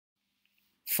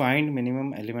Find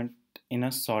minimum element in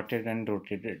a sorted and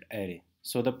rotated array.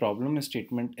 So the problem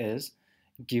statement is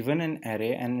given an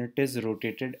array and it is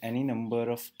rotated any number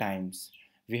of times.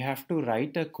 We have to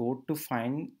write a code to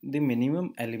find the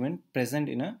minimum element present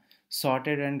in a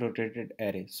sorted and rotated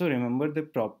array. So remember the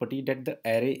property that the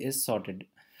array is sorted.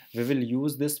 We will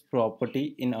use this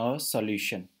property in our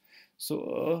solution.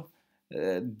 So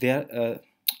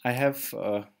I have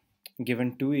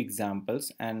given two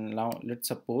examples, and now let's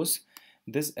suppose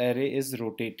this array is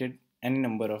rotated any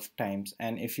number of times,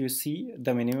 and if you see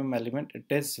the minimum element, it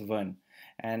is 1.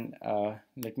 And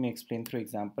let me explain through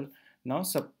example. Now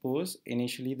suppose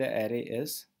initially the array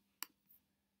is,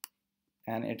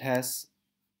 and it has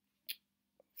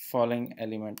following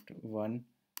element 1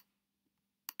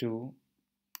 2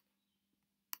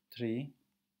 3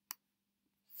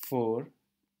 4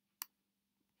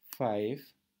 5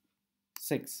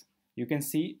 6. You can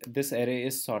see this array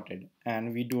is sorted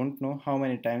and we don't know how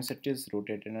many times it is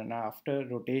rotated, and after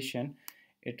rotation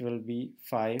it will be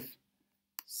 5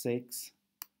 6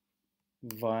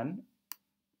 1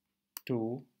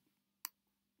 2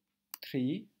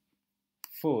 3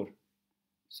 4.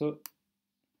 So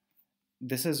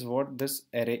this is what this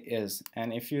array is,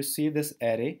 and if you see this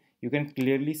array, you can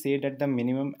clearly say that the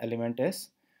minimum element is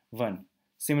 1.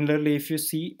 Similarly, if you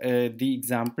see the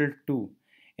example 2,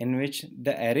 in which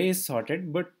the array is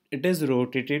sorted but it is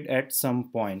rotated at some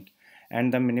point,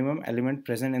 and the minimum element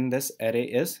present in this array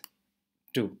is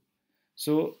 2.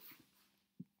 So,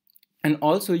 and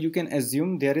also you can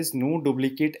assume there is no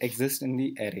duplicate exist in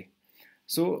the array.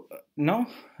 So now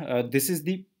this is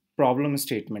the problem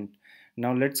statement.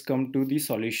 Now let's come to the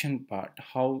solution part,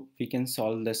 how we can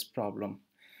solve this problem.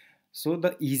 So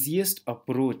the easiest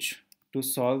approach to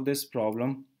solve this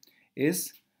problem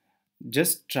is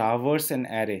just traverse an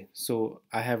array. So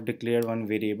I have declared one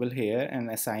variable here and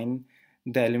assign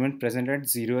the element present at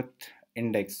 0th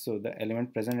index. So the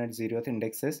element present at 0th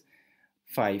index is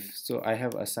 5. So I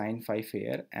have assigned 5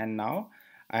 here, and now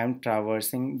I am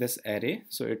traversing this array.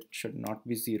 So it should not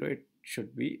be 0, it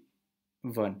should be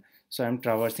 1. So I am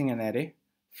traversing an array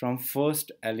from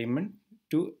first element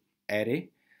to array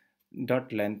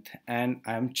dot length, and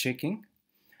I am checking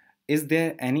is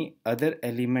there any other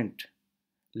element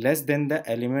less than the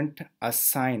element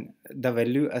assigned, the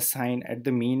value assigned at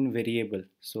the mean variable.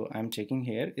 So I'm checking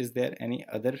here, is there any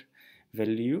other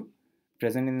value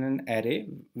present in an array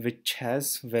which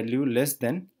has value less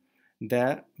than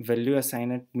the value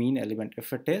assigned at mean element.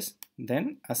 If it is,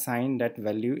 then assign that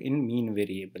value in mean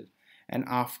variable, and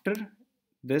after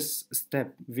this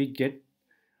step we get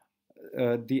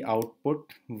the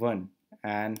output 1,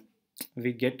 and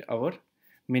we get our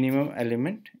minimum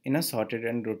element in a sorted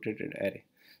and rotated array.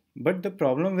 But the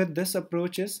problem with this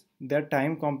approach is the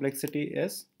time complexity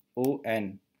is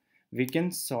O(n). We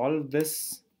can solve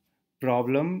this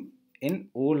problem in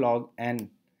O log n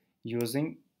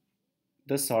using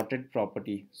the sorted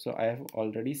property. So I have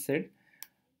already said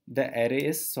the array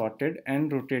is sorted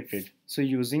and rotated. So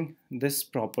using this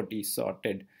property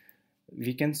sorted,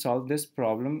 we can solve this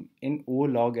problem in O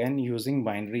log n using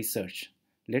binary search.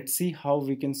 Let's see how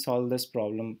we can solve this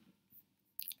problem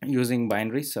using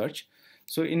binary search.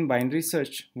 So in binary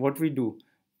search, what we do?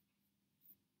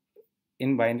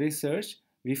 In binary search,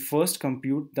 we first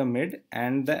compute the mid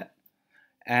and the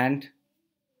and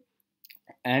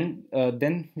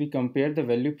then we compare the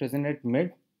value present at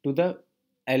mid to the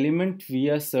element we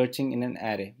are searching in an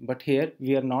array. But here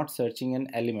we are not searching an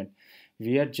element,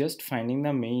 we are just finding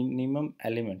the minimum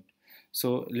element.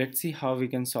 So let's see how we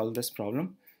can solve this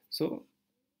problem. So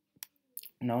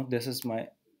now this is my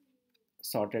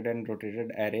sorted and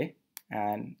rotated array,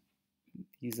 and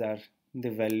these are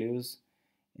the values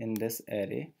in this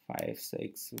array: 5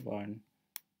 6 1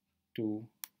 2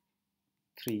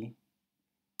 3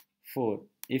 4.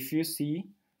 If you see,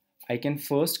 I can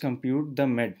first compute the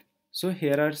mid. So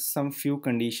here are some few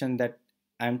conditions that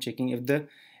I am checking. If the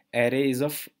array is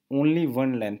of only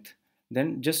one length,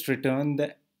 then just return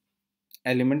the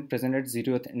element present at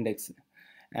 0th index,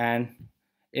 and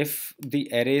if the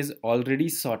array is already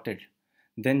sorted,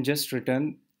 then just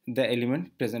return the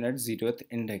element present at 0th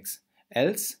index.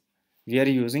 Else we are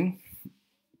using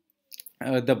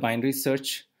the binary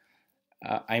search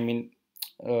I mean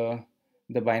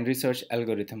the binary search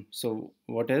algorithm. So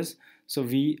what is, so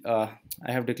we I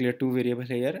have declared two variables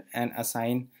here and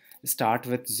assign start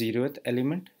with 0th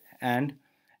element and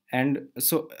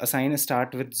so assign a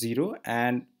start with 0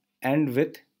 and end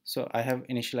with, so I have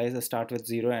initialized a start with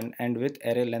 0 and end with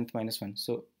array length -1.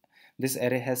 So this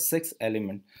array has 6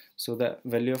 elements, so the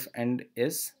value of end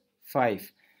is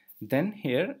 5. Then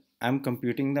here I'm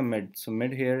computing the mid. So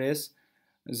mid here is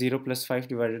 0 plus 5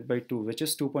 divided by 2, which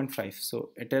is 2.5. So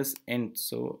it is int,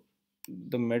 so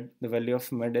the value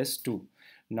of mid is 2.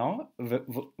 Now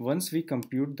once we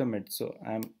compute the mid, so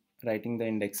I'm writing the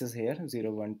indexes here,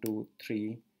 0 1 2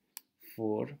 3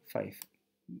 4 5.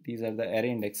 These are the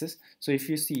array indexes. So if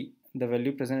you see, the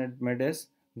value present at mid is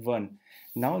 1.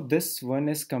 Now this 1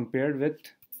 is compared with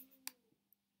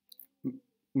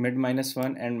mid minus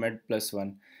 1 and mid plus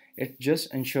 1. It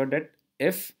just ensured that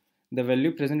if the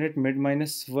value present at mid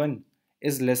minus 1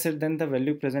 is lesser than the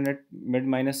value present at mid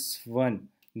minus 1,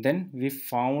 then we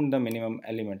found the minimum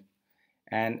element.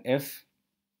 And if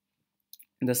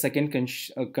the second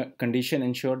condition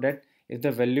ensured that if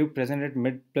the value present at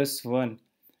mid plus 1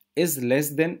 is less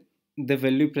than the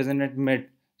value present at mid,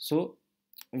 so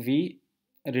we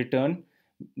return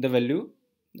the value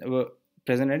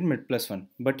present at mid plus 1.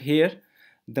 But here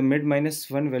the mid minus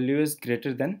 1 value is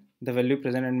greater than the value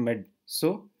present at mid,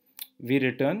 so we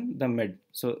return the mid.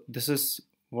 So this is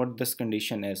what this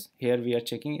condition is. Here we are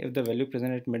checking if the value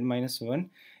present at mid minus 1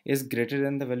 is greater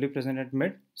than the value present at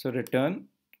mid, so return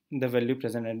the value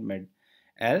present at mid.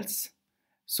 Else,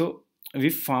 so we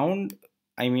found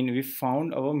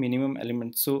our minimum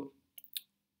element. So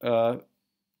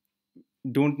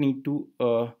don't need to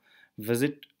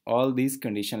visit all these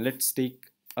conditions. Let's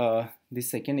take the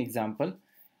second example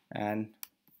and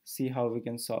see how we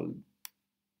can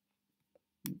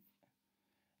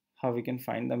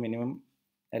find the minimum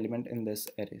element in this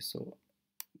array. So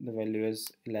the value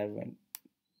is 11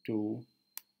 2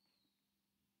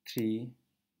 3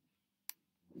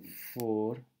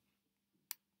 4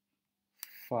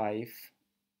 5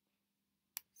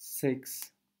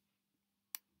 6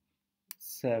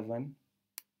 7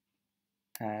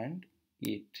 and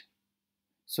 8.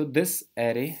 So this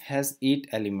array has 8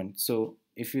 elements. So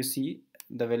if you see,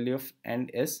 the value of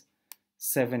end is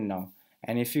 7 now,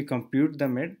 and if you compute the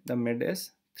mid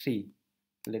is 3.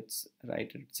 Let's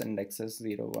write its indexes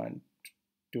 0 1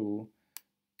 2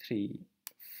 3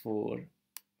 4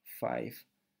 5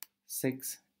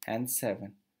 6 and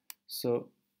 7. So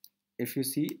if you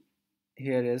see,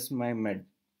 here is my mid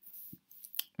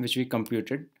which we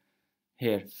computed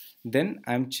here. Then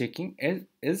I'm checking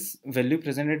is value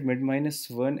present at mid minus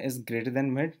 1 is greater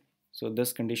than mid, so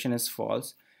this condition is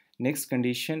false. Next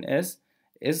condition is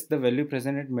the value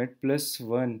present at mid plus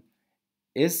 1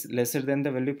 is lesser than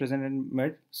the value present at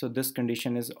mid, so this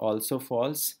condition is also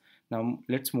false. Now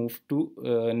let's move to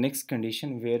next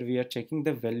condition, where we are checking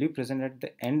the value present at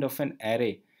the end of an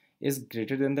array is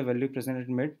greater than the value present at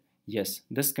mid. Yes,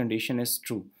 this condition is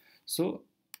true. So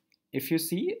if you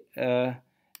see,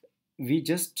 we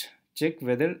just check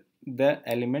whether the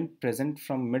element present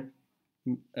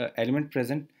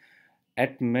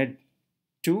at mid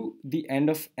to the end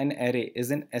of an array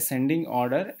is in ascending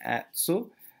order.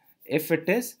 So if it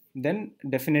is, then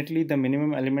definitely the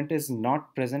minimum element is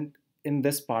not present in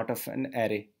this part of an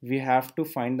array. We have to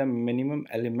find the minimum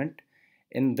element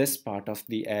in this part of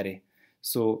the array.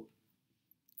 So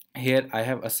here I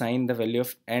have assigned the value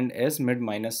of end as mid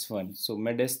minus 1. So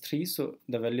mid is 3, so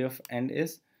the value of end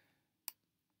is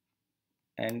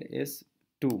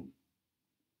 2.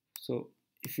 So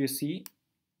if you see,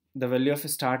 the value of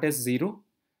start is 0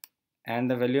 and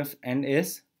the value of end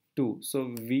is 2.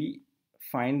 So we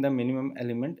find the minimum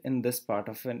element in this part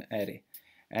of an array.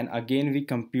 And again we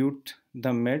compute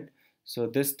the mid. So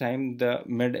this time the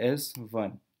mid is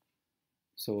 1.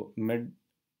 So mid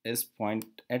is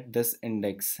point at this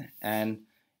index, and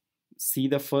see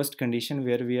the first condition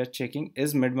where we are checking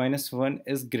is mid minus 1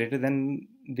 is greater than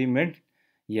the mid.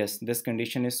 Yes, this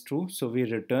condition is true, so we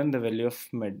return the value of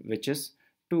mid, which is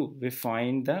 2. We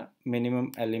find the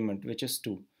minimum element, which is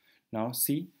 2. Now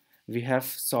see, we have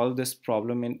solved this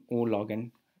problem in O log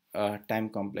n time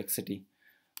complexity.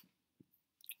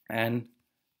 And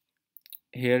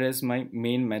here is my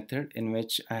main method in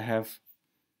which I have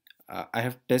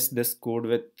tested this code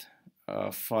with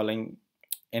following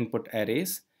input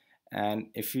arrays. And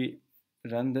if we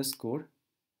run this code,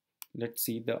 let's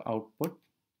see the output.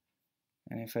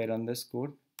 And if I run this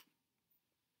code,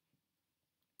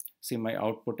 see my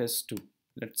output is 2.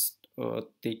 Let's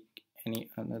take any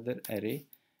another array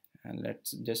and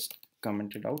let's just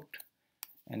comment it out.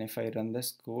 And if I run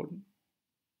this code,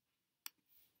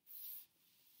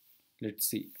 let's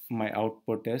see, my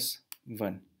output is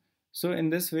 1. So in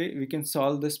this way we can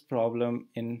solve this problem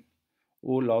in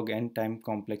O log n time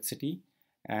complexity.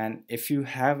 And if you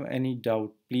have any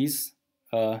doubt, please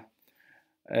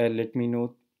let me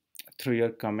know through your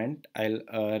comment. I'll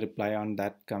reply on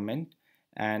that comment.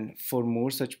 And for more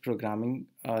such programming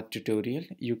tutorial,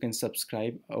 you can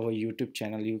subscribe our YouTube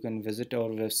channel. You can visit our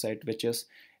website, which is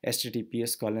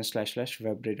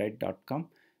https://webrewrite.com.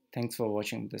 Thanks for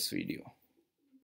watching this video.